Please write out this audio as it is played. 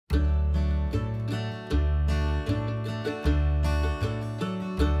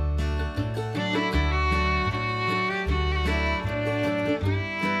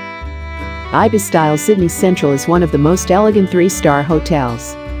Ibis-style Sydney Central is one of the most elegant 3-star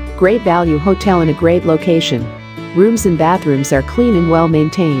hotels. Great value hotel in a great location. Rooms and bathrooms are clean and well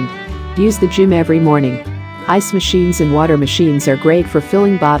maintained. Use the gym every morning. Ice machines and water machines are great for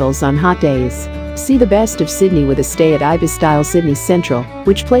filling bottles on hot days. See the best of Sydney with a stay at Ibis-style Sydney Central,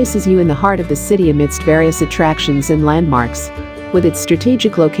 which places you in the heart of the city amidst various attractions and landmarks. With its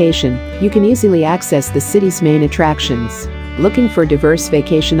strategic location, you can easily access the city's main attractions. Looking for diverse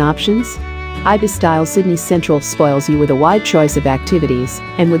vacation options? Ibis-style Sydney Central spoils you with a wide choice of activities,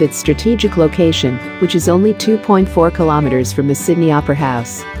 and with its strategic location, which is only 2.4 kilometers from the Sydney Opera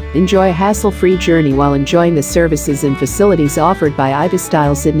House. Enjoy a hassle-free journey while enjoying the services and facilities offered by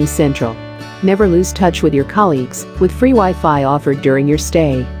Ibis-style Sydney Central. Never lose touch with your colleagues, with free Wi-Fi offered during your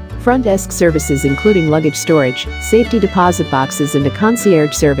stay. Front desk services including luggage storage, safety deposit boxes and a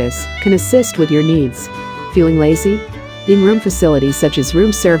concierge service can assist with your needs. Feeling lazy? In-room facilities such as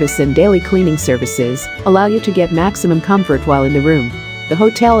room service and daily cleaning services allow you to get maximum comfort while in the room. The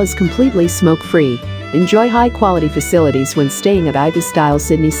hotel is completely smoke-free. Enjoy high-quality facilities when staying at Ibis-style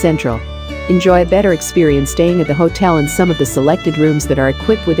Sydney Central. Enjoy a better experience staying at the hotel in some of the selected rooms that are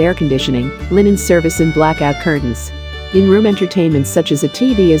equipped with air conditioning, linen service and blackout curtains. In-room entertainment such as a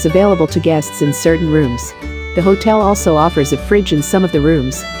TV is available to guests in certain rooms. The hotel also offers a fridge in some of the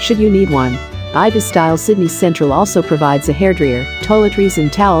rooms, should you need one. Ibis-style Sydney Central also provides a hairdryer, toiletries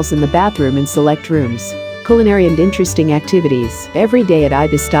and towels in the bathroom in select rooms. Culinary and interesting activities. Every day at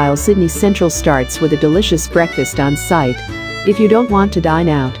Ibis-style Sydney Central starts with a delicious breakfast on site. If you don't want to dine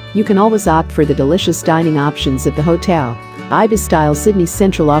out, you can always opt for the delicious dining options at the hotel. Ibis-style Sydney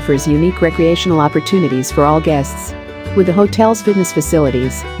Central offers unique recreational opportunities for all guests. With the hotel's fitness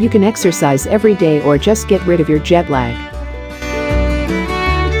facilities, you can exercise every day or just get rid of your jet lag.